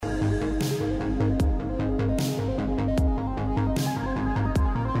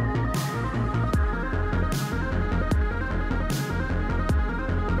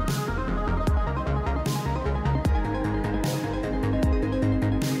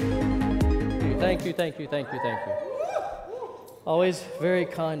Thank you, thank you, thank you, thank you. Always very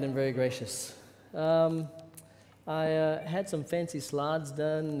kind and very gracious. I had some fancy slides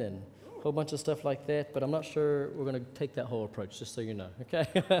done and a whole bunch of stuff like that, but I'm not sure we're going to take that whole approach, just so you know, okay?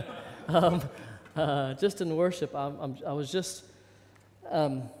 Just in worship, I'm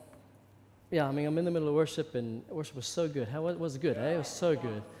in the middle of worship, and worship was so good. How was it good? Eh? It was so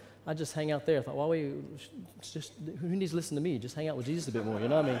good. I just hang out there. I thought, who needs to listen to me? Just hang out with Jesus a bit more, you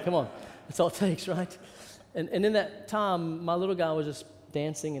know what I mean? Come on. That's all it takes, right? And in that time, my little guy was just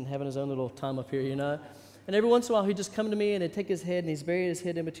dancing and having his own little time up here, you know? And every once in a while, he'd just come to me, and he'd take his head, and he's bury his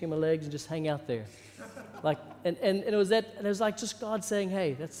head in between my legs and just hang out there. And it was like just God saying,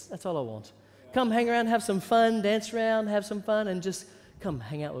 hey, that's all I want. Come hang around, have some fun, dance around, have some fun, and just come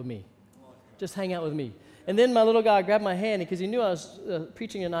hang out with me. Just hang out with me. And then my little guy grabbed my hand because he knew I was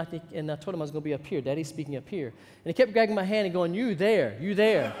preaching tonight, and I told him I was going to be up here. Daddy's speaking up here. And he kept grabbing my hand and going, you there, you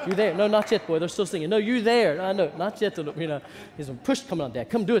there, you there. No, not yet, boy. They're still singing. No, you there. I know, not yet. You know, he's going, push, come on, Dad.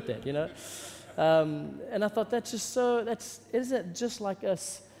 Come do it, Dad, you know. And I thought, isn't it just like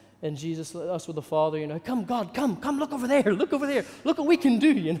us and Jesus, us with the Father, you know. Come, God, come, look over there. Look what we can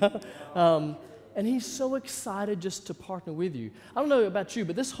do, you know. And he's so excited just to partner with you. I don't know about you,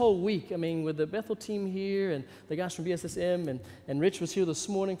 but this whole week, I mean, with the Bethel team here and the guys from BSSM, and Rich was here this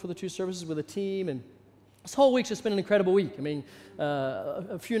morning for the 2 services with the team, and this whole week's just been an incredible week. I mean,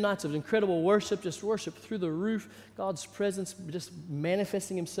 a few nights of incredible worship, just worship through the roof, God's presence just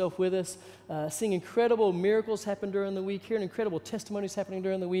manifesting himself with us, seeing incredible miracles happen during the week, hearing incredible testimonies happening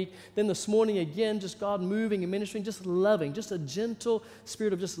during the week. Then this morning again, just God moving and ministering, just loving, just a gentle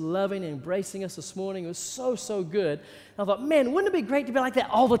spirit of just loving and embracing us this morning. It was so, so good. And I thought, man, wouldn't it be great to be like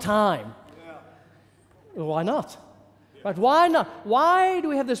that all the time? Yeah. Well, why not? Right? Why not? Why do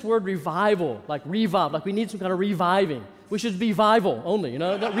we have this word revival, like revive, like we need some kind of reviving? We should be vival only, you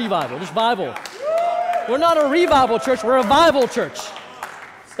know, not revival, just Bible. We're not a revival church, we're a Bible church.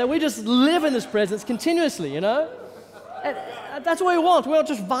 That we just live in this presence continuously, you know? And that's what we want. We want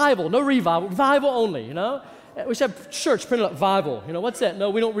just Bible, no revival, revival only, you know? We should have church printed up, Bible. You know, what's that?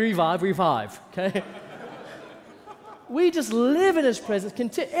 No, we don't revive, okay? We just live in his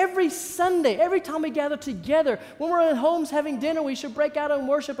presence every Sunday, every time we gather together. When we're at homes having dinner, we should break out and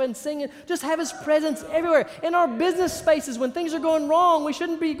worship and sing and just have his presence everywhere. In our business spaces, when things are going wrong, we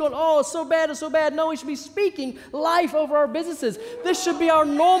shouldn't be going, oh, it's so bad, it's so bad. No, we should be speaking life over our businesses. This should be our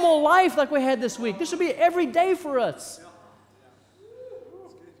normal life like we had this week. This should be every day for us.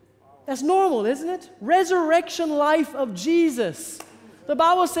 That's normal, isn't it? Resurrection life of Jesus. The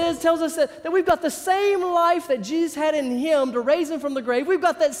Bible tells us that we've got the same life that Jesus had in him to raise him from the grave. We've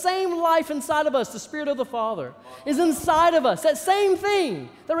got that same life inside of us. The Spirit of the Father is inside of us. That same thing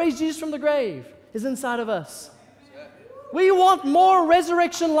that raised Jesus from the grave is inside of us. We want more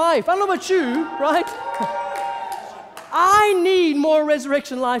resurrection life. I don't know about you, right? I need more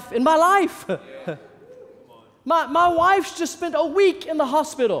resurrection life in my life. My wife's just spent a week in the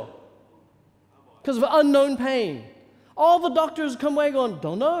hospital because of unknown pain. All the doctors come away going,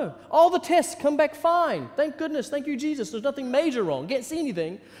 don't know. All the tests come back fine. Thank goodness. Thank you, Jesus. There's nothing major wrong. Can't see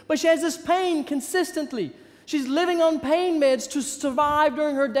anything. But she has this pain consistently. She's living on pain meds to survive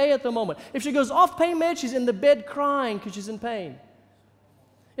during her day at the moment. If she goes off pain meds, she's in the bed crying because she's in pain.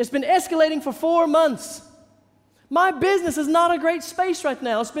 It's been escalating for 4 months. My business is not a great space right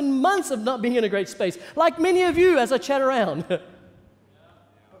now. It's been months of not being in a great space, like many of you as I chat around.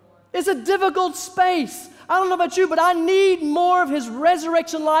 It's a difficult space. I don't know about you, but I need more of his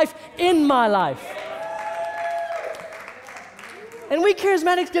resurrection life in my life. And we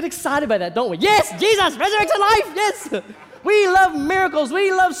charismatics get excited by that, don't we? Yes, Jesus, resurrection life, yes. We love miracles.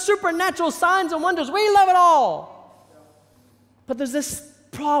 We love supernatural signs and wonders. We love it all. But there's this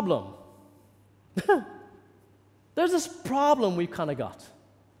problem. There's this problem we've kind of got.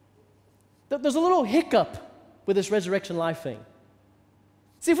 There's a little hiccup with this resurrection life thing.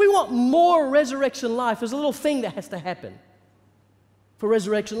 See, if we want more resurrection life, there's a little thing that has to happen for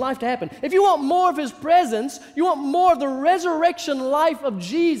resurrection life to happen. If you want more of his presence, you want more of the resurrection life of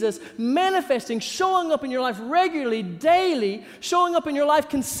Jesus manifesting, showing up in your life regularly, daily, showing up in your life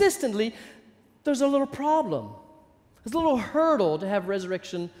consistently, there's a little problem. There's a little hurdle to have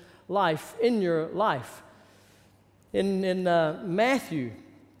resurrection life in your life. In Matthew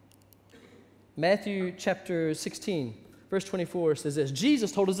chapter 16, verse 24 says this: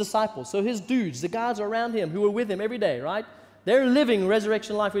 Jesus told his disciples, so his dudes, the guys around him who were with him every day, right? They're living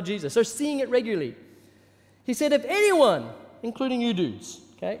resurrection life with Jesus. They're seeing it regularly. He said, if anyone, including you dudes,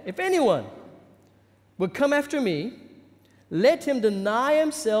 okay, if anyone would come after me, let him deny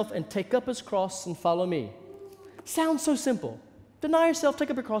himself and take up his cross and follow me. Sounds so simple. Deny yourself, take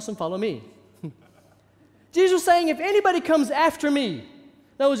up your cross and follow me. Jesus was saying, if anybody comes after me, in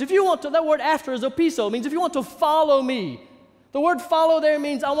other words, if you want to, that word after is opiso, means if you want to follow me. The word follow there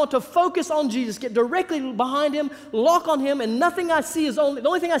means I want to focus on Jesus, get directly behind him, lock on him, and nothing I see is the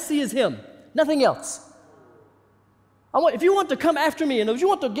only thing I see is him, nothing else. If you want to come after me, and if you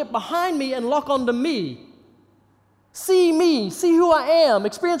want to get behind me and lock onto me, see who I am,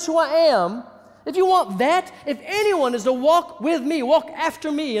 experience who I am, if you want that, if anyone is to walk with me, walk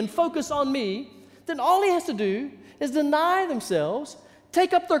after me, and focus on me, then all he has to do is deny themselves,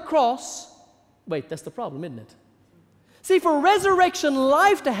 take up their cross. Wait, that's the problem, isn't it? See, for resurrection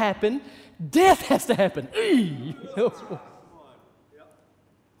life to happen, death has to happen.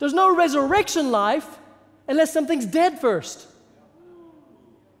 There's no resurrection life unless something's dead first.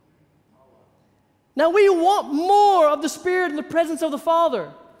 Now, we want more of the Spirit and the presence of the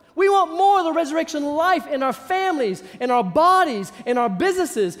Father. We want more of the resurrection life in our families, in our bodies, in our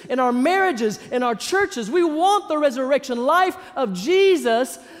businesses, in our marriages, in our churches. We want the resurrection life of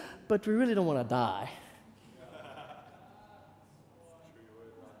Jesus, but we really don't want to die.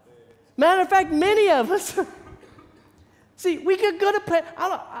 Matter of fact, many of us, see, we could go to play.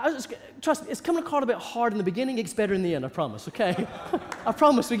 Trust me, it's coming across a bit hard in the beginning. It gets better in the end, I promise, okay? I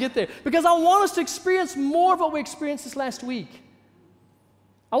promise we get there. Because I want us to experience more of what we experienced this last week.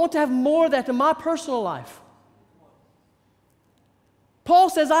 I want to have more of that in my personal life. Paul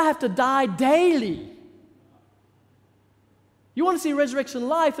says I have to die daily. You want to see resurrection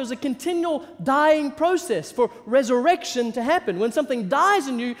life, there's a continual dying process for resurrection to happen. When something dies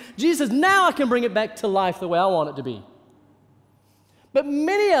in you, Jesus says, now I can bring it back to life the way I want it to be. But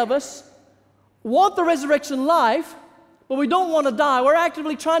many of us want the resurrection life, but we don't want to die. We're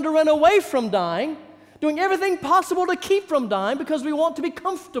actively trying to run away from dying, doing everything possible to keep from dying because we want to be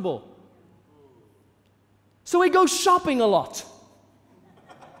comfortable. So we go shopping a lot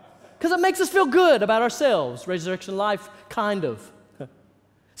because it makes us feel good about ourselves. Resurrection life, kind of.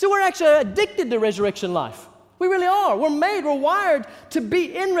 So we're actually addicted to resurrection life. We really are. We're wired to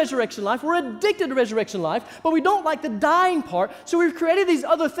be in resurrection life. We're addicted to resurrection life, but we don't like the dying part. So we've created these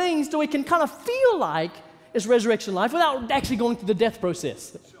other things so we can kind of feel like it's resurrection life without actually going through the death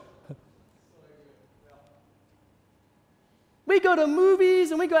process. We go to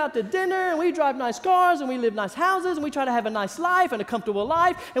movies and we go out to dinner and we drive nice cars and we live nice houses and we try to have a nice life and a comfortable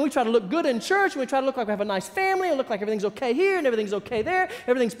life and we try to look good in church and we try to look like we have a nice family and look like everything's okay here and everything's okay there.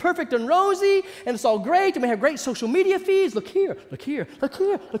 Everything's perfect and rosy and it's all great and we have great social media feeds. Look here, look here, look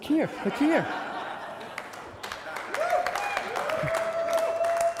here, look here, look here.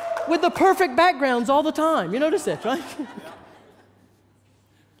 With the perfect backgrounds all the time. You notice that, right?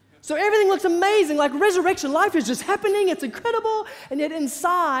 So everything looks amazing, like resurrection life is just happening, it's incredible, and yet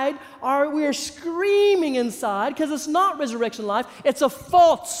inside, we are screaming inside because it's not resurrection life, it's a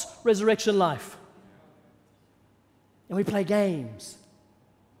false resurrection life. And we play games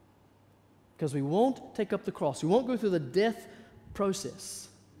because we won't take up the cross, we won't go through the death process.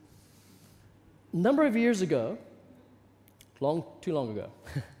 A number of years ago, too long ago,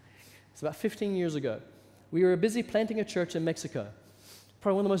 it's about 15 years ago, we were busy planting a church in Mexico.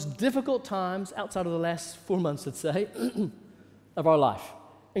 Probably one of the most difficult times outside of the last 4 months, let's say, of our life.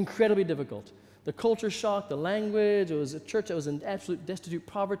 Incredibly difficult. The culture shock, the language, it was a church that was in absolute destitute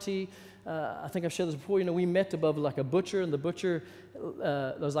poverty. I think I've shared this before. We met above like a butcher, and the butcher,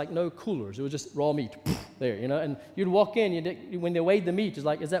 there was like no coolers. It was just raw meat there, And you'd walk in, when they weighed the meat, it's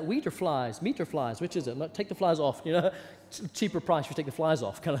like, is that wheat or flies? Meat or flies? Which is it? No, take the flies off, Cheaper price, you take the flies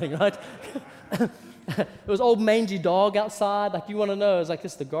off kind of thing, right? There was an old mangy dog outside, like you want to know, it's like,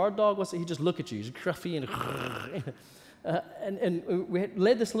 this the guard dog? What's it? He just look at you, he's cruffy and we had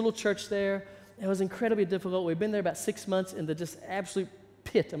led this little church there. It was incredibly difficult. We'd been there about 6 months in the just absolute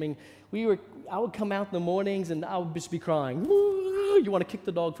pit. I mean, I would come out in the mornings and I would just be crying. You want to kick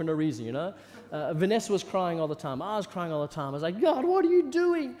the dog for no reason, Vanessa was crying all the time. I was crying all the time. I was like, God, what are you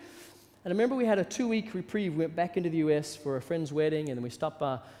doing? And I remember we had a 2-week reprieve. We went back into the U.S. for a friend's wedding, and then we stopped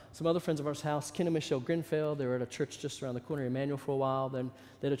by some other friends of ours' house, Ken and Michelle Grinfeld. They were at a church just around the corner, Emmanuel, for a while. Then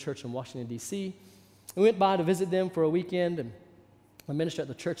they had a church in Washington, D.C. We went by to visit them for a weekend, and I ministered at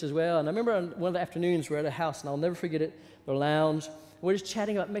the church as well. And I remember on one of the afternoons, we were at a house, and I'll never forget it, the lounge. We're just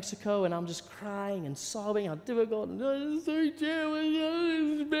chatting about Mexico, and I'm just crying and sobbing how difficult. And, this is so terrible.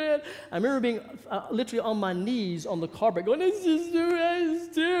 This is bad. I remember being literally on my knees on the carpet going, this is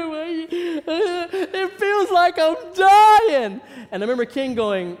terrible. It feels like I'm dying. And I remember King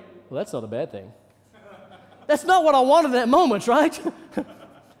going, well, that's not a bad thing. That's not what I wanted in that moment, right?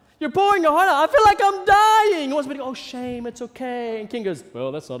 You're pouring your heart out. I feel like I'm dying. He wants me to go, oh, shame, it's okay. And King goes,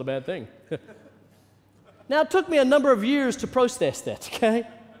 well, that's not a bad thing. Now, it took me a number of years to process that, okay?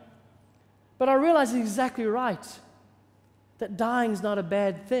 But I realize he's exactly right, that dying is not a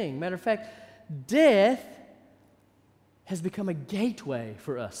bad thing. Matter of fact, death has become a gateway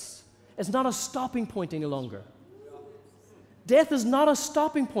for us. It's not a stopping point any longer. Death is not a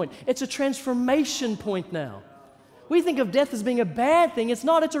stopping point. It's a transformation point now. We think of death as being a bad thing. It's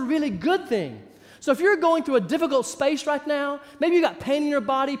not. It's a really good thing. So if you're going through a difficult space right now, maybe you got pain in your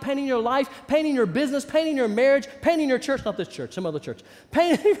body, pain in your life, pain in your business, pain in your marriage, pain in your church, not this church, some other church.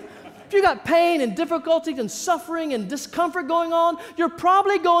 Pain, if you got pain and difficulties and suffering and discomfort going on, you're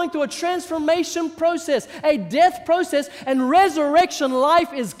probably going through a transformation process, a death process, and resurrection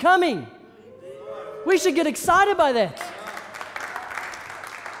life is coming. We should get excited by that.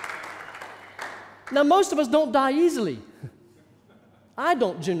 Now, most of us don't die easily. I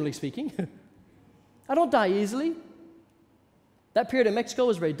don't, generally speaking. I don't die easily. That period in Mexico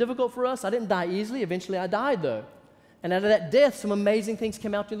was very difficult for us. I didn't die easily. Eventually, I died, though. And out of that death, some amazing things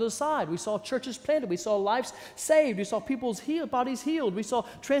came out to the other side. We saw churches planted. We saw lives saved. We saw people's bodies healed. We saw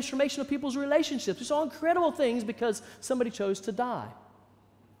transformation of people's relationships. We saw incredible things because somebody chose to die.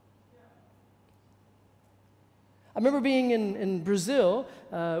 I remember being in Brazil.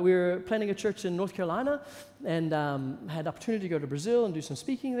 We were planting a church in North Carolina and had opportunity to go to Brazil and do some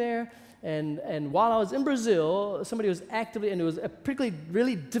speaking there. And while I was in Brazil, somebody was actively, and it was a particularly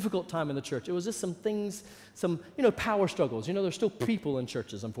really difficult time in the church. It was just some things, power struggles. There's still people in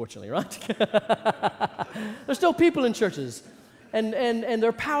churches, unfortunately, right? There's still people in churches. And there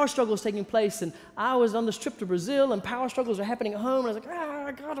are power struggles taking place. And I was on this trip to Brazil, and power struggles are happening at home. And I was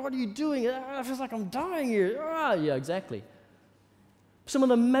like, God, what are you doing? It feels like I'm dying here. Yeah, exactly. Some of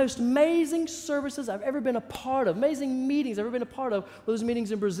the most amazing services I've ever been a part of, amazing meetings I've ever been a part of, were those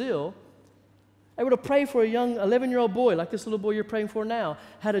meetings in Brazil. I would have prayed for a young 11-year-old boy, like this little boy you're praying for now,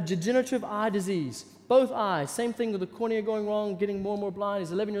 had a degenerative eye disease. Both eyes, same thing with the cornea going wrong, getting more and more blind.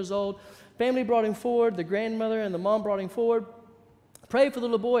 He's 11 years old. Family brought him forward. The grandmother and the mom brought him forward. Prayed for the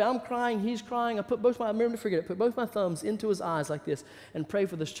little boy. I'm crying. He's crying. I'll never forget it. Put both my thumbs into his eyes like this and pray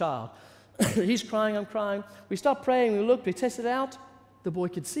for this child. He's crying. I'm crying. We stopped praying. We looked. We tested it out. The boy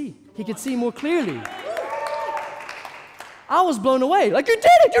could see. He could see more clearly. I was blown away. Like, you did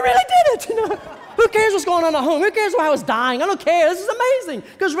it. You really did it. Who cares what's going on at home? Who cares why I was dying? I don't care. This is amazing.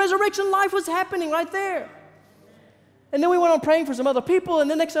 Because resurrection life was happening right there. And then we went on praying for some other people,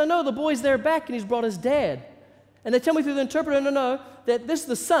 and the next thing I know, the boy's there back, and he's brought his dad. And they tell me through the interpreter, no, that this is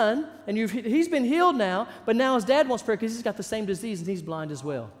the son, and he's been healed now, but now his dad wants prayer because he's got the same disease, and he's blind as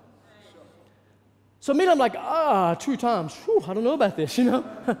well. So immediately I'm like, 2 times. Whew, I don't know about this, And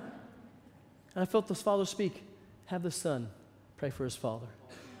I felt this father speak, have the son pray for his father.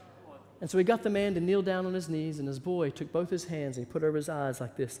 And so he got the man to kneel down on his knees, and his boy took both his hands and he put over his eyes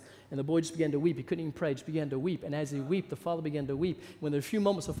like this. And the boy just began to weep. He couldn't even pray, just began to weep. And as he wept, the father began to weep. When there were a few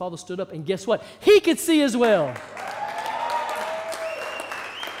moments, the father stood up, and guess what? He could see as well.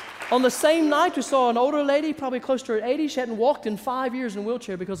 On the same night, we saw an older lady, probably close to her 80s. She hadn't walked in 5 years in a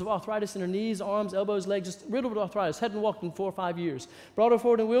wheelchair because of arthritis in her knees, arms, elbows, legs, just riddled with arthritis. Hadn't walked in 4 or 5 years. Brought her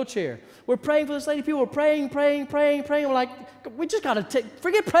forward in a wheelchair. We're praying for this lady. People were praying. We're like, we just got to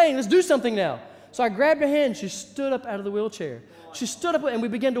forget praying. Let's do something now. So I grabbed her hand. She stood up out of the wheelchair. She stood up, and we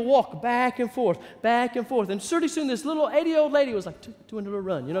began to walk back and forth. And pretty soon, this little 80-year-old lady was like doing a little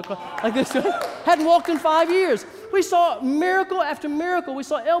run, like this. Hadn't walked in 5 years. We saw miracle after miracle. We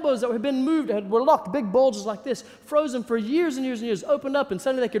saw elbows that had been moved, were locked, big bulges like this, frozen for years and years and years, opened up, and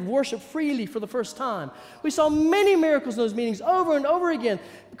suddenly they could worship freely for the first time. We saw many miracles in those meetings over and over again.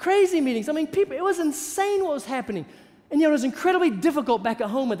 Crazy meetings. I mean, people, it was insane what was happening. And yet it was incredibly difficult back at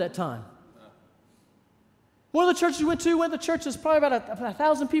home at that time. One of the churches we went to the church was probably about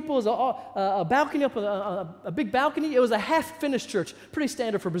 1,000 people. It was a balcony up, a big balcony. It was a half-finished church, pretty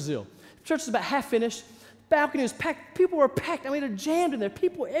standard for Brazil. The church was about half-finished. Balcony was packed. People were packed. I mean, they're jammed in there.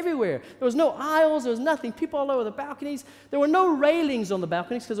 People everywhere. There was no aisles. There was nothing. People all over the balconies. There were no railings on the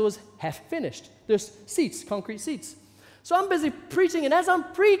balconies because it was half-finished. There's seats, concrete seats. So I'm busy preaching, and as I'm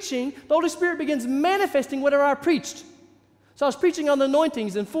preaching, the Holy Spirit begins manifesting whatever I preached. So I was preaching on the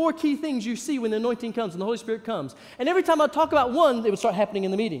anointings and 4 key things you see when the anointing comes and the Holy Spirit comes. And every time I talk about one, it would start happening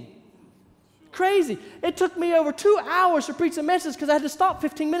in the meeting. Crazy. It took me over 2 hours to preach a message because I had to stop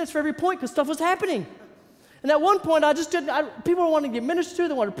 15 minutes for every point because stuff was happening. And at one point, I just didn't, people wanted to get ministered to,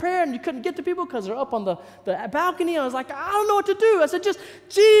 they wanted prayer, and you couldn't get to people because they're up on the balcony. I was like, I don't know what to do. I said, just,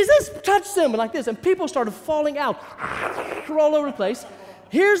 Jesus, touch them, and like this. And people started falling out all over the place.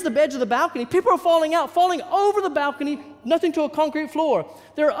 Here's the edge of the balcony. People are falling out, falling over the balcony, nothing to a concrete floor.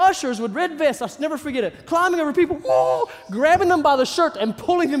 There are ushers with red vests, I'll never forget it, climbing over people, whoa, grabbing them by the shirt and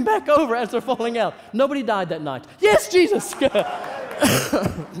pulling them back over as they're falling out. Nobody died that night. Yes, Jesus.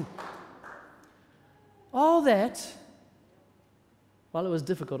 All that while it was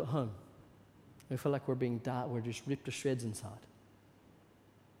difficult at home. We feel like we're just ripped to shreds inside.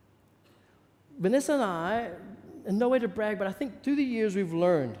 Vanessa and I, and no way to brag, but I think through the years we've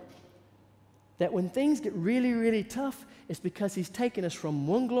learned that when things get really, really tough, it's because He's taken us from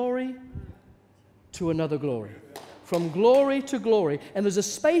one glory to another glory. From glory to glory. And there's a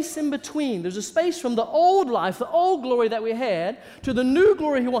space in between. There's a space from the old life, the old glory that we had, to the new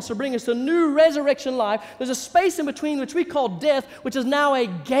glory He wants to bring us, to new resurrection life. There's a space in between which we call death, which is now a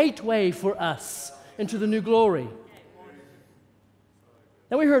gateway for us into the new glory.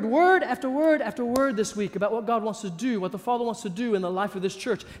 And we heard word after word after word this week about what God wants to do, what the Father wants to do in the life of this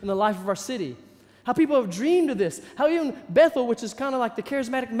church, in the life of our city. How people have dreamed of this. How even Bethel, which is kind of like the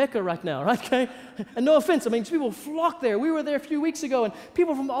charismatic Mecca right now, right? Okay? And no offense, I mean, people flock there. We were there a few weeks ago, and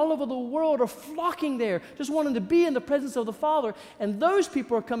people from all over the world are flocking there, just wanting to be in the presence of the Father. And those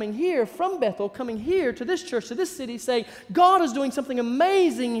people are coming here from Bethel, coming here to this church, to this city, saying, God is doing something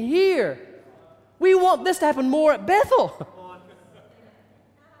amazing here. We want this to happen more at Bethel.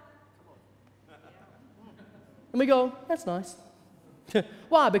 And we go, that's nice.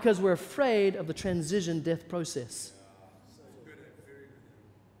 Why? Because we're afraid of the transition death process.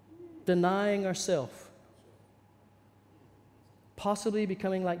 Denying ourselves. Possibly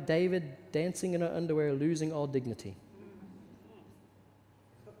becoming like David, dancing in our underwear, losing all dignity.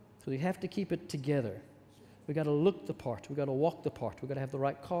 So we have to keep it together. We've got to look the part. We've got to walk the part. We've got to have the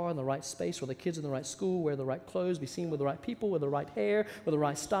right car in the right space, where the kids in the right school, wear the right clothes, be seen with the right people, with the right hair, with the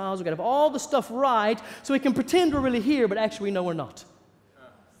right styles. We've got to have all the stuff right so we can pretend we're really here, but actually we know we're not.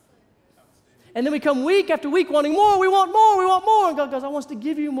 And then we come week after week wanting more. We want more. We want more. And God goes, I want to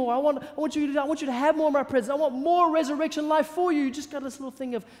give you more. I want you to have more of my presence. I want more resurrection life for you. You just got this little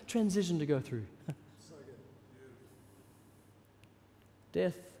thing of transition to go through.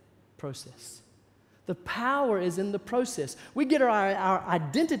 Death process. The power is in the process. We get our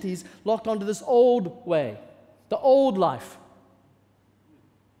identities locked onto this old way, the old life,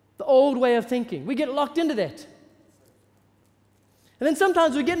 the old way of thinking. We get locked into that. And then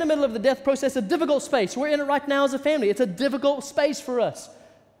sometimes we get in the middle of the death process, a difficult space. We're in it right now as a family. It's a difficult space for us.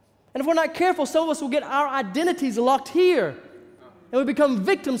 And if we're not careful, some of us will get our identities locked here. And we become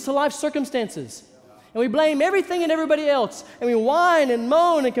victims to life circumstances. And we blame everything and everybody else. And we whine and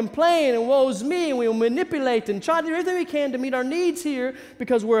moan and complain and woe's me. And we manipulate and try to do everything we can to meet our needs here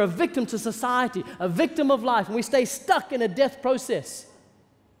because we're a victim to society, a victim of life. And we stay stuck in a death process.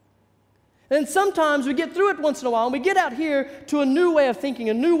 And sometimes we get through it once in a while and we get out here to a new way of thinking,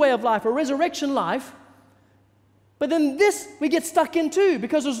 a new way of life, a resurrection life. But then this we get stuck in too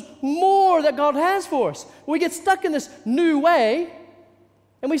because there's more that God has for us. We get stuck in this new way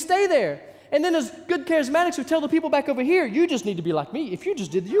and we stay there. And then as good charismatics who tell the people back over here, you just need to be like me. If you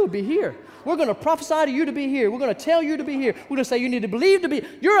just did, you would be here. We're going to prophesy to you to be here. We're going to tell you to be here. We're going to say you need to believe to be.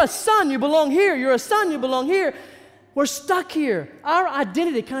 You're a son, you belong here. You're a son, you belong here. We're stuck here. Our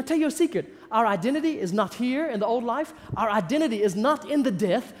identity, can I tell you a secret? Our identity is not here in the old life. Our identity is not in the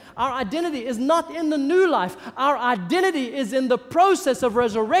death. Our identity is not in the new life. Our identity is in the process of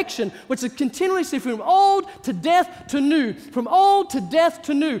resurrection, which is continuously from old to death to new. From old to death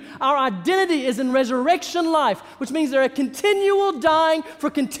to new. Our identity is in resurrection life, which means there's a continual dying for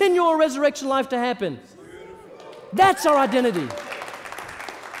continual resurrection life to happen. That's our identity.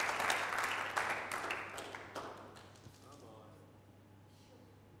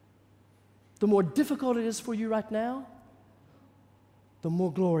 The more difficult it is for you right now, the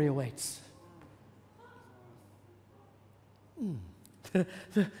more glory awaits. The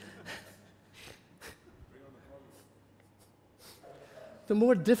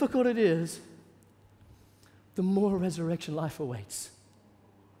more difficult it is, the more resurrection life awaits.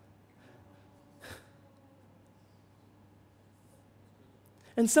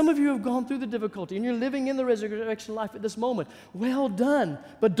 And some of you have gone through the difficulty and you're living in the resurrection life at this moment. Well done,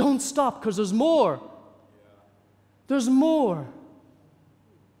 but don't stop because there's more. There's more.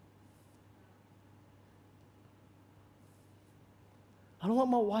 I don't want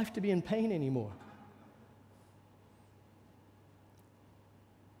my wife to be in pain anymore.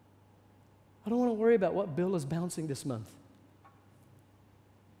 I don't want to worry about what bill is bouncing this month.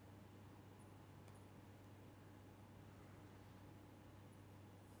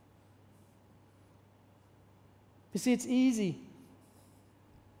 You see, it's easy.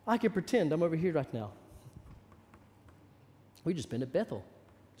 I can pretend I'm over here right now. We just been at Bethel.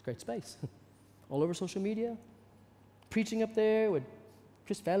 It's a great space. All over social media. Preaching up there with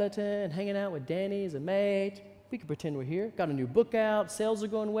Chris Valentin, hanging out with Danny as a mate. We can pretend we're here. Got a new book out. Sales are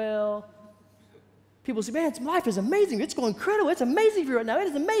going well. people say, man, life is amazing. It's going incredible. It's amazing for you right now. It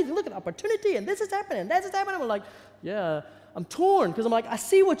is amazing. Look at opportunity, and this is happening, and that is happening. I'm like, yeah, I'm torn because I'm like, I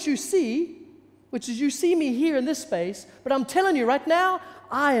see what you see, which is you see me here in this space, but I'm telling you right now,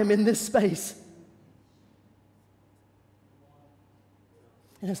 I am in this space.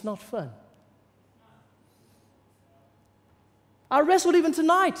 And it's not fun. I wrestled even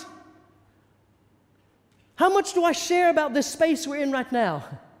tonight. How much do I share about this space we're in right now?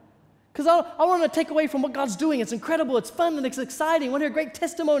 Because I want to take away from what God's doing. It's incredible, it's fun, and it's exciting. I want to hear great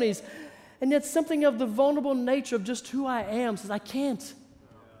testimonies. And yet something of the vulnerable nature of just who I am says, I can't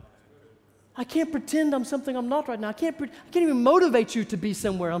pretend I'm something I'm not right now. I can't even motivate you to be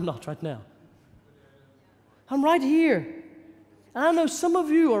somewhere I'm not right now. I'm right here. And I know some of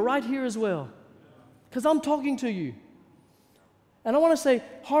you are right here as well, because I'm talking to you. And I want to say,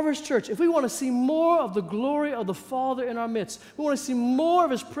 Harvest Church, if we want to see more of the glory of the Father in our midst, we want to see more of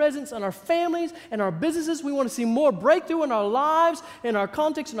His presence in our families and our businesses, we want to see more breakthrough in our lives, in our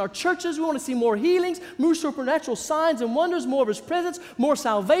context, in our churches, we want to see more healings, more supernatural signs and wonders, more of His presence, more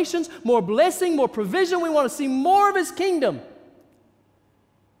salvations, more blessing, more provision. We want to see more of His kingdom.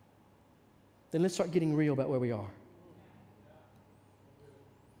 Then let's start getting real about where we are.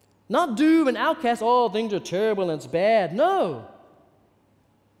 Not doom and outcast, oh, things are terrible and it's bad. No.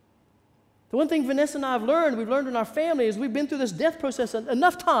 The one thing Vanessa and I have learned, we've learned in our family, is we've been through this death process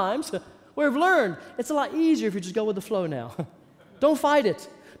enough times where we've learned it's a lot easier if you just go with the flow now. Don't fight it.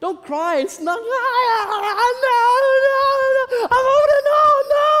 Don't cry. It's not, no, I'm holding on,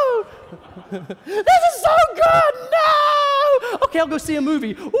 no. This is so good, no. Okay, I'll go see a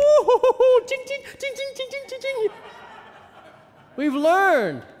movie. Ooh, ting, ting, ting, ting, ting, ting, ting, ting. We've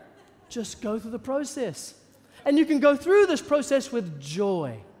learned, just go through the process. And you can go through this process with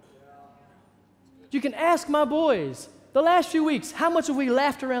joy. You can ask my boys, the last few weeks, how much have we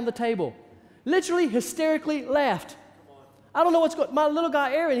laughed around the table? Literally, hysterically laughed. I don't know what's going on. My little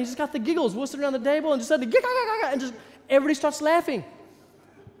guy, Aaron, he's just got the giggles, will sit around the table and just said, and just everybody starts laughing.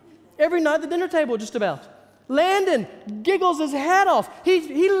 Every night at the dinner table, just about. Landon giggles his hat off.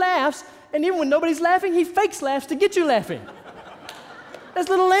 He laughs, and even when nobody's laughing, he fakes laughs to get you laughing. That's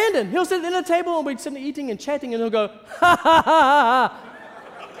little Landon. He'll sit at the dinner table and we're sitting eating and chatting, and he'll go, ha, ha, ha, ha.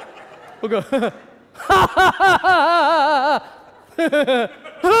 We'll go, ha, ha, ha,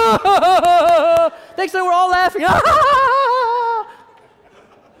 ha. Next time we're all laughing. Ha, ha, ha.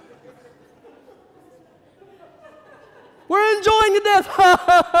 We're enjoying the death. Ha,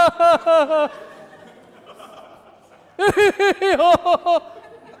 ha, ha, ha.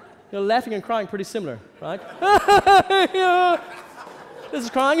 You're laughing and crying pretty similar, right? This is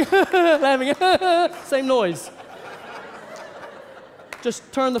crying, laughing, same noise.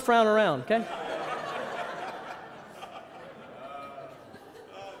 Just turn the frown around, okay?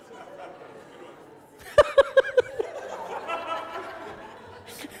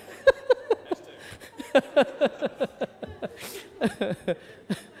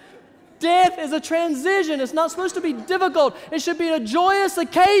 Death is a transition. It's not supposed to be difficult. It should be a joyous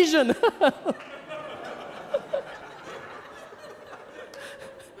occasion.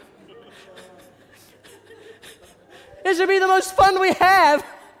 It should be the most fun we have.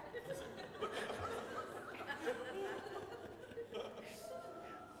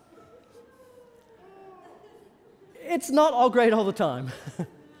 It's not all great all the time.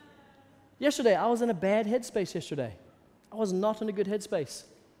 Yesterday, I was in a bad headspace yesterday. I was not in a good headspace.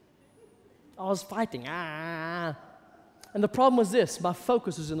 I was fighting. And the problem was this, my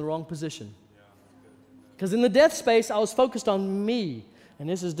focus was in the wrong position. Because in the death space, I was focused on me. And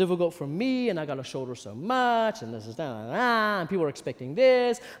this is difficult for me, and I got to shoulder so much, and this is and people are expecting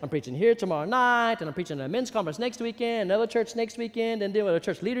this. I'm preaching here tomorrow night, and I'm preaching at a men's conference next weekend, another church next weekend, and dealing with a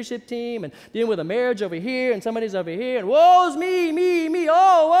church leadership team, and dealing with a marriage over here, and somebody's over here, and woe's me,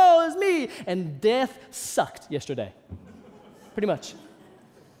 oh, woe is me. And death sucked yesterday, pretty much.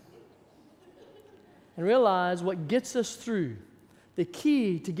 And realize what gets us through, the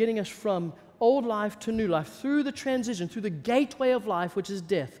key to getting us from old life to new life, through the transition, through the gateway of life, which is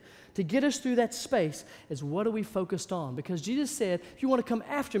death, to get us through that space is what are we focused on? Because Jesus said, if you want to come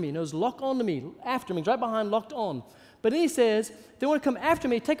after me, knows lock on to me, after me, right behind locked on. But then he says, if they want to come after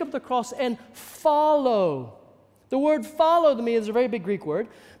me, take up the cross and follow. The word follow to me is a very big Greek word.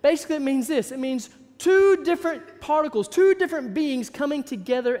 Basically it means this, it means two different particles, two different beings coming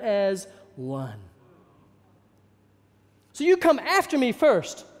together as one. So you come after me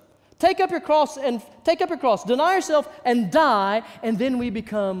first. Take up your cross, deny yourself and die, and then we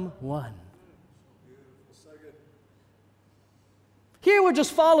become one. Here we're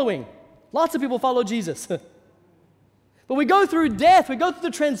just following. Lots of people follow Jesus. But But we go through death. We go through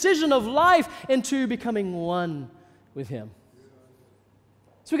the transition of life into becoming one with Him.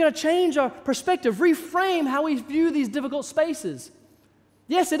 So we've got to change our perspective, reframe how we view these difficult spaces.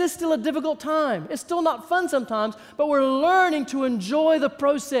 Yes, it is still a difficult time. It's still not fun sometimes, but we're learning to enjoy the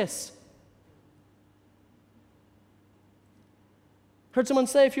process. Heard someone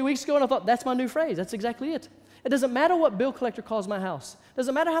say a few weeks ago, and I thought, that's my new phrase. That's exactly it. It doesn't matter what bill collector calls my house. It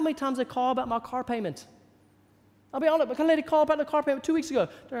doesn't matter how many times they call about my car payment. I'll be honest, a lady called about the car payment 2 weeks ago.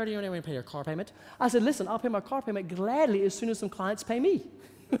 Dirty, you don't want to pay your car payment. I said, listen, I'll pay my car payment gladly as soon as some clients pay me.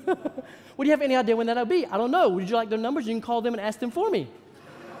 Would you have any idea when that'll be? I don't know. Would you like their numbers? You can call them and ask them for me.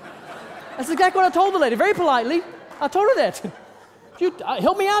 That's exactly what I told the lady, very politely. I told her that.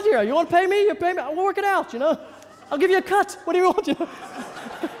 Help me out here. You want to pay me? You pay me. I'll work it out, I'll give you a cut. What do you want?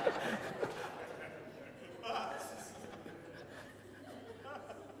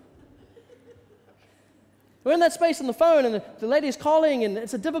 We're in that space on the phone, and the lady's calling, and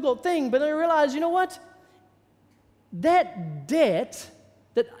it's a difficult thing, but I realize, you know what? That debt,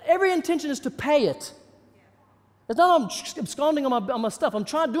 that every intention is to pay it. It's not I'm absconding on my stuff. I'm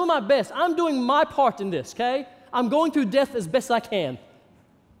doing my best. I'm doing my part in this, okay? I'm going through death as best I can.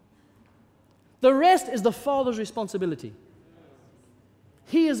 The rest is the Father's responsibility.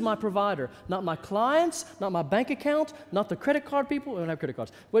 He is my provider, not my clients, not my bank account, not the credit card people. We don't have credit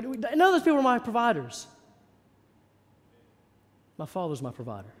cards. But none of those people are my providers. My Father's my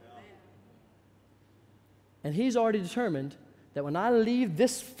provider. And He's already determined that when I leave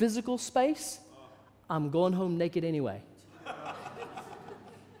this physical space, I'm going home naked anyway.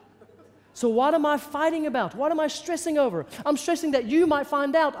 So what am I fighting about? What am I stressing over? I'm stressing that you might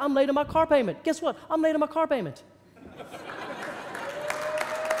find out I'm late on my car payment. Guess what? I'm late on my car payment.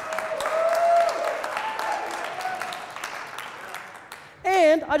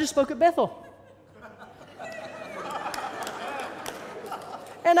 And I just spoke at Bethel.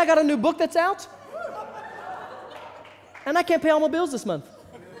 And I got a new book that's out. And I can't pay all my bills this month.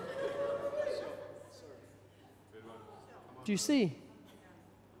 Do you see?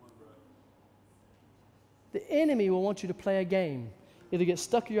 The enemy will want you to play a game. Either get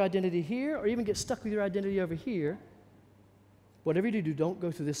stuck with your identity here or even get stuck with your identity over here. Whatever you do, don't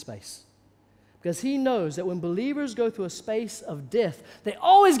go through this space. Because he knows that when believers go through a space of death, they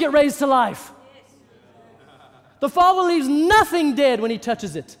always get raised to life. The Father leaves nothing dead when He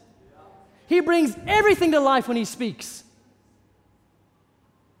touches it. He brings everything to life when He speaks.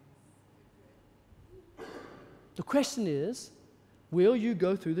 The question is, will you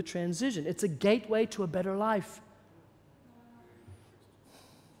go through the transition? It's a gateway to a better life.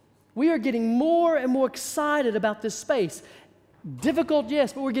 We are getting more and more excited about this space. Difficult,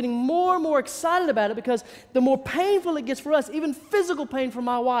 yes, but we're getting more and more excited about it because the more painful it gets for us, even physical pain for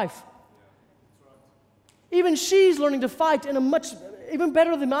my wife. Even she's learning to fight in a much, even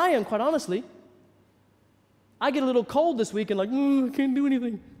better than I am, quite honestly. I get a little cold this week and I can't do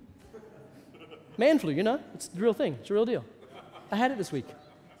anything. Man flu, it's the real thing. It's a real deal. I had it this week.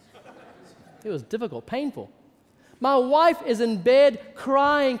 It was difficult, painful. My wife is in bed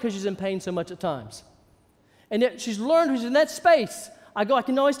crying because she's in pain so much at times. And yet she's learned who's in that space. I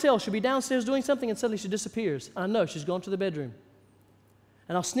can always tell she'll be downstairs doing something and suddenly she disappears. I know she's gone to the bedroom.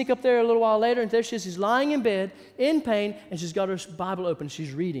 And I'll sneak up there a little while later, and there she is. She's lying in bed, in pain, and she's got her Bible open.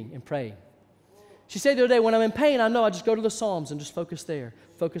 She's reading and praying. She said the other day, when I'm in pain, I know I just go to the Psalms and just focus there.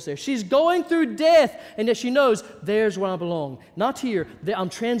 She's going through death, and yet she knows there's where I belong. Not here. I'm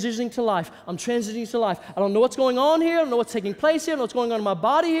transitioning to life. I don't know what's going on here. I don't know what's taking place here. I don't know what's going on in my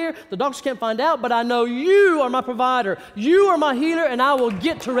body here. The doctors can't find out, but I know you are my provider. You are my healer, and I will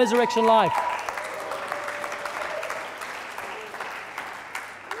get to resurrection life.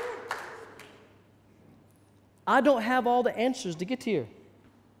 I don't have all the answers to get here.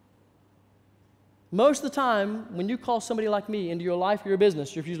 Most of the time, when you call somebody like me into your life or your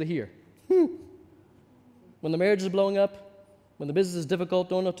business, you're usually here. When the marriage is blowing up, when the business is difficult,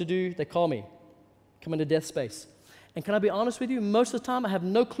 don't know what to do, they call me. Come into death space. And can I be honest with you? Most of the time, I have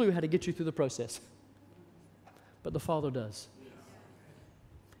no clue how to get you through the process. But the Father does.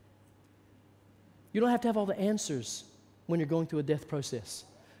 You don't have to have all the answers when you're going through a death process.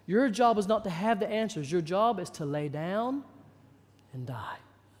 Your job is not to have the answers. Your job is to lay down and die.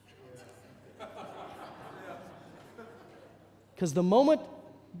 Because the moment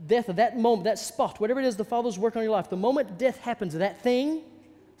death, of that moment, that spot, whatever it is the Father's work on your life, the moment death happens to that thing,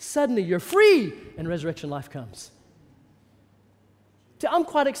 suddenly you're free and resurrection life comes. I'm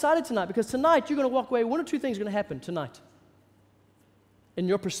quite excited tonight because tonight you're going to walk away. One or two things are going to happen tonight in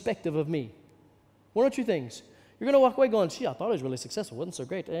your perspective of me. One or two things. You're going to walk away going, gee, I thought it was really successful. Wasn't so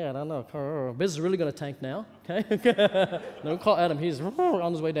great. Yeah, I don't know. Business is really going to tank now, okay? Don't call Adam. He's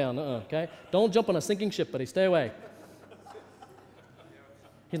on his way down, okay? Don't jump on a sinking ship, buddy. Stay away.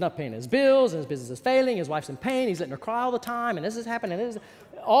 He's not paying his bills, and his business is failing. His wife's in pain. He's letting her cry all the time, and this is happening.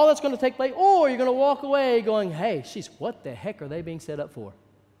 All that's going to take place. Or you're going to walk away going, hey, what the heck are they being set up for?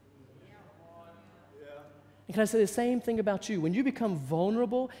 And can I say the same thing about you? When you become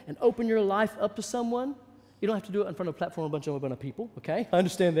vulnerable and open your life up to someone, you don't have to do it in front of a platform, a bunch of people, okay? I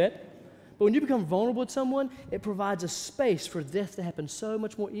understand that. But when you become vulnerable with someone, it provides a space for death to happen so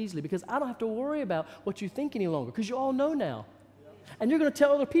much more easily because I don't have to worry about what you think any longer because you all know now. And you're going to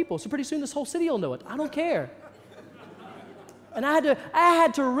tell other people. So pretty soon this whole city will know it. I don't care. And I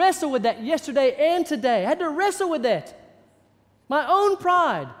had to wrestle with that yesterday and today. I had to wrestle with that. My own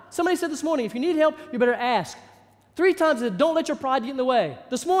pride. Somebody said this morning, if you need help, you better ask. 3 times it said, don't let your pride get in the way.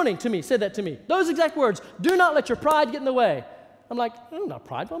 This morning to me, said that to me. Those exact words, do not let your pride get in the way. I'm like, I'm not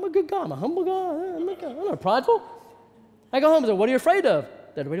prideful. I'm a good guy. I'm a humble guy. I'm not prideful. I go home and say, what are you afraid of?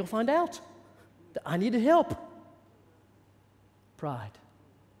 That everybody will find out. That I needed help. Pride.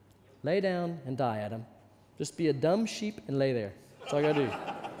 Lay down and die, Adam. Just be a dumb sheep and lay there. That's all I got to do.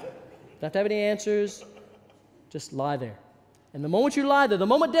 Don't have to have any answers. Just lie there. And the moment you lie there, the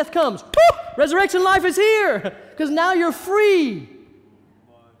moment death comes, whoo, resurrection life is here. Because now you're free.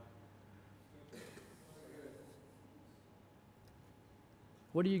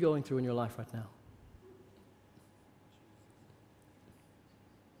 What are you going through in your life right now?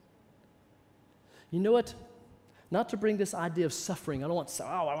 You know what? Not to bring this idea of suffering. I don't want to say,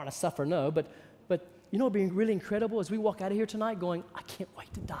 I want to suffer. No, but you know what would be really incredible as we walk out of here tonight going, I can't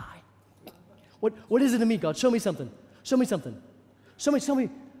wait to die. What is it in me, God? Show me something. Show me something. Show me something.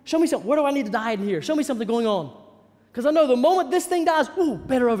 Where do I need to die in here? Show me something going on. Because I know the moment this thing dies, ooh,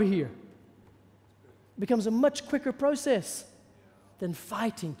 better over here. It becomes a much quicker process than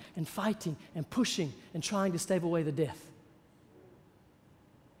fighting and pushing and trying to stave away the death.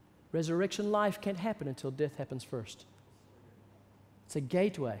 Resurrection life can't happen until death happens first. It's a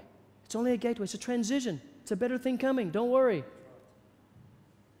gateway. It's only a gateway. It's a transition. It's a better thing coming. Don't worry.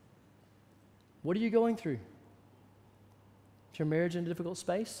 What are you going through? Is your marriage in a difficult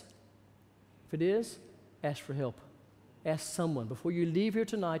space? If it is, ask for help. Ask someone. Before you leave here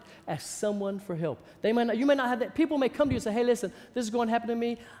tonight, ask someone for help. You may not have that. People may come to you and say, hey, listen, this is going to happen to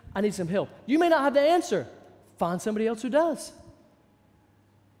me. I need some help. You may not have the answer. Find somebody else who does.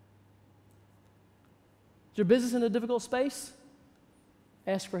 Is your business in a difficult space?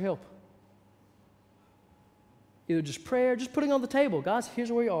 Ask for help. Either just prayer, just putting on the table. Guys,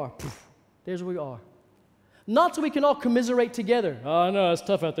 here's where we are. There's where we are. Not so we can all commiserate together. Oh, no, it's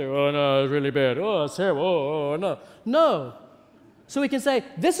tough out there. Oh, no, it's really bad. Oh, it's terrible. Oh, no. No. So we can say,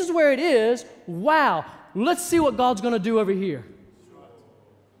 this is where it is. Wow. Let's see what God's going to do over here.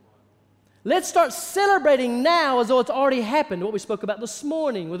 Let's start celebrating now as though it's already happened. What we spoke about this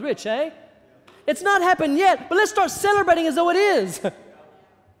morning with Rich, eh? It's not happened yet, but let's start celebrating as though it is.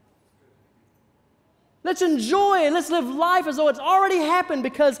 Let's enjoy and let's live life as though it's already happened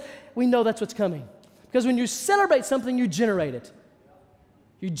because we know that's what's coming. Because when you celebrate something, you generate it.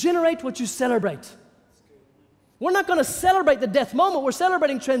 You generate what you celebrate. We're not going to celebrate the death moment. We're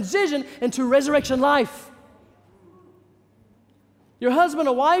celebrating transition into resurrection life. Your husband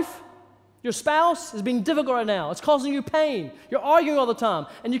or wife, your spouse is being difficult right now. It's causing you pain. You're arguing all the time.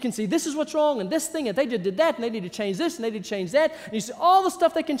 And you can see this is what's wrong and this thing and they just did that and they need to change this and they need to change that. And you see all the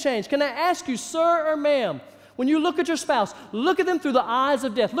stuff they can change. Can I ask you, sir or ma'am, when you look at your spouse, look at them through the eyes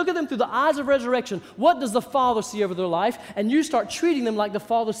of death. Look at them through the eyes of resurrection. What does the Father see over their life? And you start treating them like the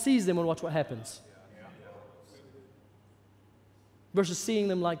Father sees them and watch what happens. Versus seeing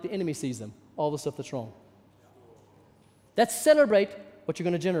them like the enemy sees them, all the stuff that's wrong. That's celebrate what you're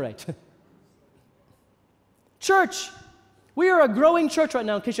going to generate. Church, we are a growing church right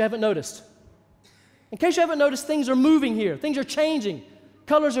now, in case you haven't noticed. In case you haven't noticed, things are moving here. Things are changing.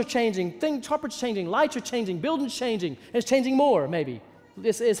 Colors are changing. Carpet's changing. Lights are changing. Buildings changing. It's changing more, maybe.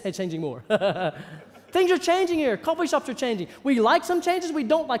 This is changing more. Things are changing here. Coffee shops are changing. We like some changes. We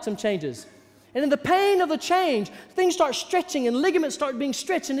don't like some changes. And in the pain of the change, things start stretching and ligaments start being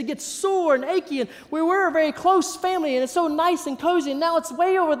stretched and it gets sore and achy. And we were a very close family and it's so nice and cozy. And now it's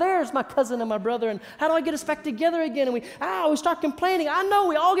way over there. It's my cousin and my brother. And how do I get us back together again? And we start complaining. I know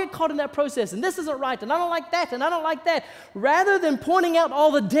we all get caught in that process. And this isn't right. And I don't like that. And I don't like that. Rather than pointing out all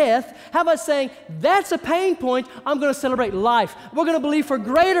the death, how about saying, that's a pain point. I'm going to celebrate life. We're going to believe for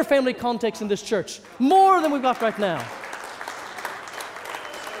greater family context in this church. More than we've got right now.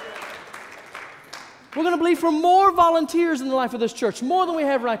 We're going to believe for more volunteers in the life of this church, more than we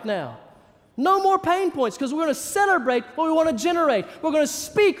have right now. No more pain points, because we're going to celebrate what we want to generate. We're going to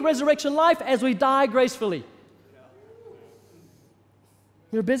speak resurrection life as we die gracefully.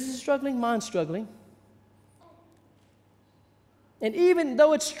 Your business is struggling, mine's struggling. And even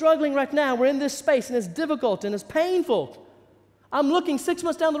though it's struggling right now, we're in this space and it's difficult and it's painful. I'm looking 6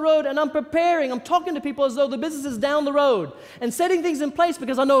 months down the road and I'm preparing. I'm talking to people as though the business is down the road and setting things in place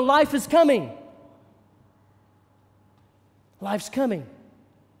because I know life is coming. Life's coming.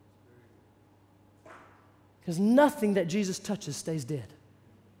 Because nothing that Jesus touches stays dead.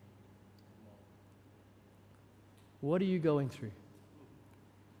 What are you going through?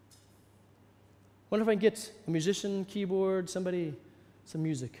 Wonder if I can get a musician, keyboard, somebody, some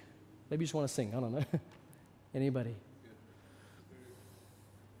music. Maybe you just want to sing. I don't know. Anybody?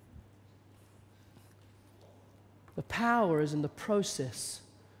 The power is in the process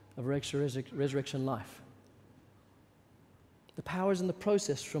of resurrection life. The power is in the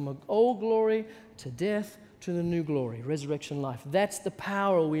process from an old glory to death to the new glory, resurrection life. That's the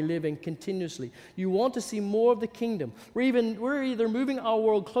power we live in continuously. You want to see more of the kingdom. We're either moving our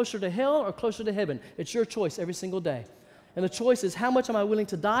world closer to hell or closer to heaven. It's your choice every single day. And the choice is, how much am I willing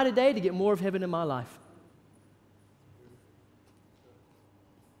to die today to get more of heaven in my life?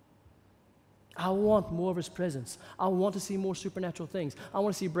 I want more of His presence. I want to see more supernatural things. I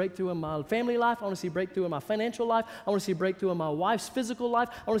want to see breakthrough in my family life. I want to see breakthrough in my financial life. I want to see breakthrough in my wife's physical life.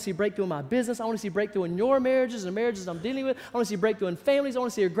 I want to see breakthrough in my business. I want to see breakthrough in your marriages and the marriages I'm dealing with. I want to see breakthrough in families. I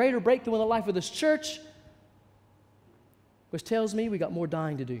want to see a greater breakthrough in the life of this church, which tells me we got more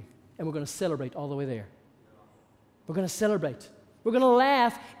dying to do, and we're going to celebrate all the way there. We're going to celebrate. We're going to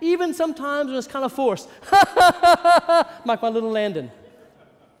laugh, even sometimes when it's kind of forced. Like my little Landon.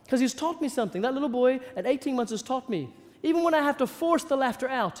 Because he's taught me something. That little boy at 18 months has taught me. Even when I have to force the laughter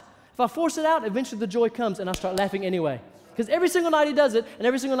out, if I force it out, eventually the joy comes and I start laughing anyway. Because every single night he does it, and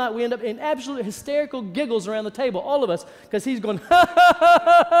every single night we end up in absolute hysterical giggles around the table, all of us, because he's going, ha, ha,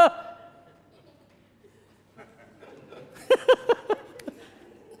 ha, ha.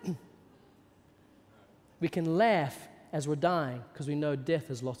 We can laugh as we're dying because we know death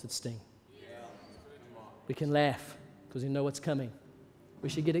has lost its sting. We can laugh because we know what's coming. We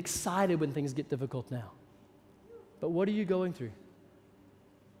should get excited when things get difficult now. But what are you going through?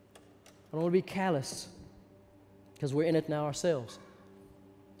 I don't want to be callous because we're in it now ourselves.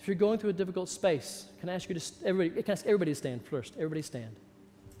 If you're going through a difficult space, can I ask everybody to stand first? Everybody stand.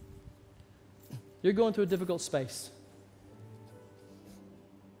 You're going through a difficult space.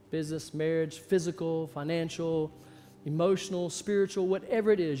 Business, marriage, physical, financial, emotional, spiritual,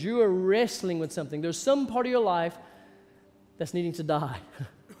 whatever it is. You are wrestling with something. There's some part of your life that's needing to die.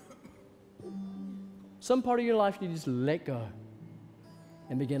 Some part of your life you need to just let go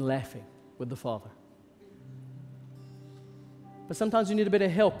and begin laughing with the Father. But sometimes you need a bit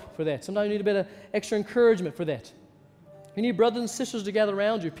of help for that. Sometimes you need a bit of extra encouragement for that. You need brothers and sisters to gather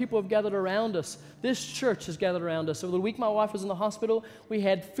around you. People have gathered around us. This church has gathered around us. Over the week my wife was in the hospital, we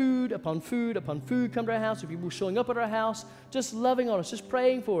had food upon food upon food come to our house. People showing up at our house, just loving on us, just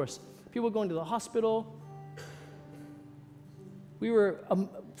praying for us. People going to the hospital. We were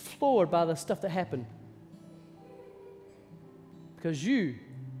floored by the stuff that happened because you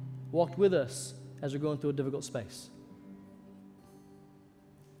walked with us as we're going through a difficult space.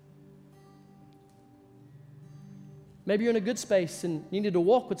 Maybe you're in a good space and you need to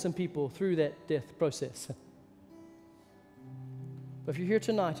walk with some people through that death process. But if you're here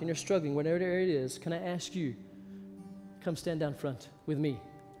tonight and you're struggling, whatever area it is, can I ask you, come stand down front with me.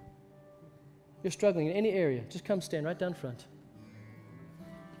 You're struggling in any area, just come stand right down front.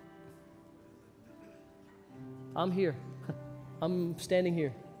 I'm here. I'm standing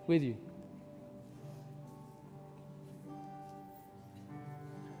here with you.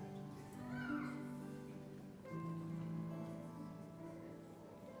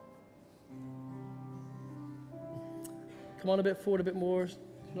 Come on a bit forward, a bit more. If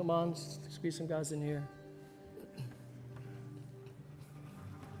you don't mind, squeeze some guys in here.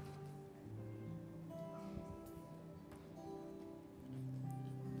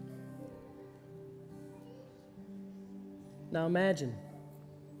 Now imagine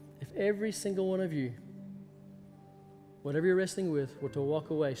if every single one of you, whatever you're wrestling with, were to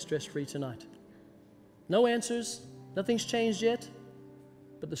walk away stress-free tonight. No answers, nothing's changed yet,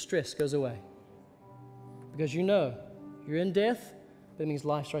 but the stress goes away. Because you know you're in death, but it means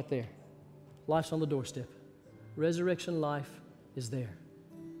life's right there. Life's on the doorstep. Resurrection life is there.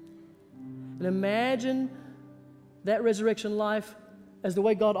 And imagine that resurrection life as the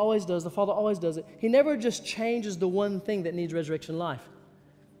way God always does, the Father always does it. He never just changes the one thing that needs resurrection life.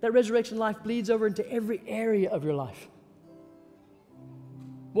 That resurrection life bleeds over into every area of your life.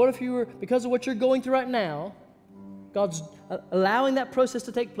 What if you were, because of what you're going through right now, God's allowing that process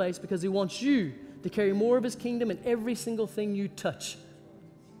to take place because He wants you to carry more of His kingdom in every single thing you touch,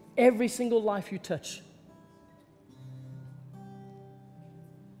 every single life you touch.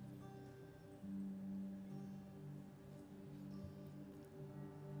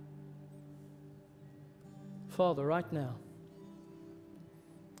 Father, right now,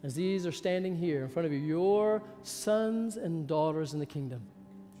 as these are standing here in front of you, your sons and daughters in the kingdom,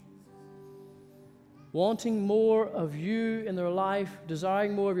 wanting more of you in their life,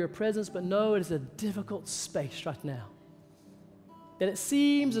 desiring more of your presence, but no, it is a difficult space right now. That it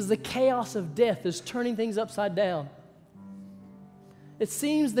seems as the chaos of death is turning things upside down. It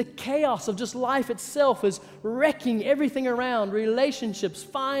seems the chaos of just life itself is wrecking everything around, relationships,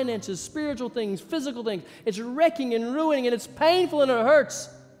 finances, spiritual things, physical things. It's wrecking and ruining, and it's painful and it hurts.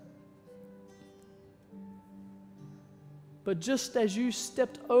 But just as you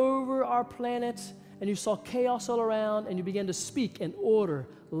stepped over our planet and you saw chaos all around and you began to speak and order,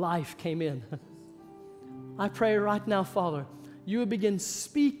 life came in. I pray right now, Father, you would begin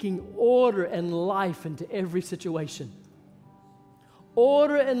speaking order and life into every situation.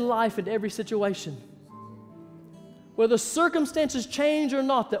 Order and life into every situation. Whether circumstances change or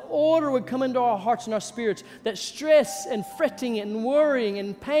not, that order would come into our hearts and our spirits, that stress and fretting and worrying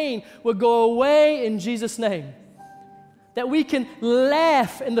and pain would go away in Jesus' name. That we can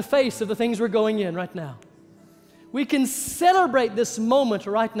laugh in the face of the things we're going in right now. We can celebrate this moment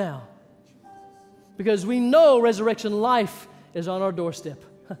right now because we know resurrection life is on our doorstep.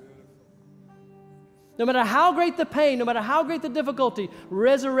 No matter how great the pain, no matter how great the difficulty,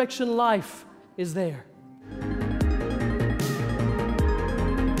 resurrection life is there.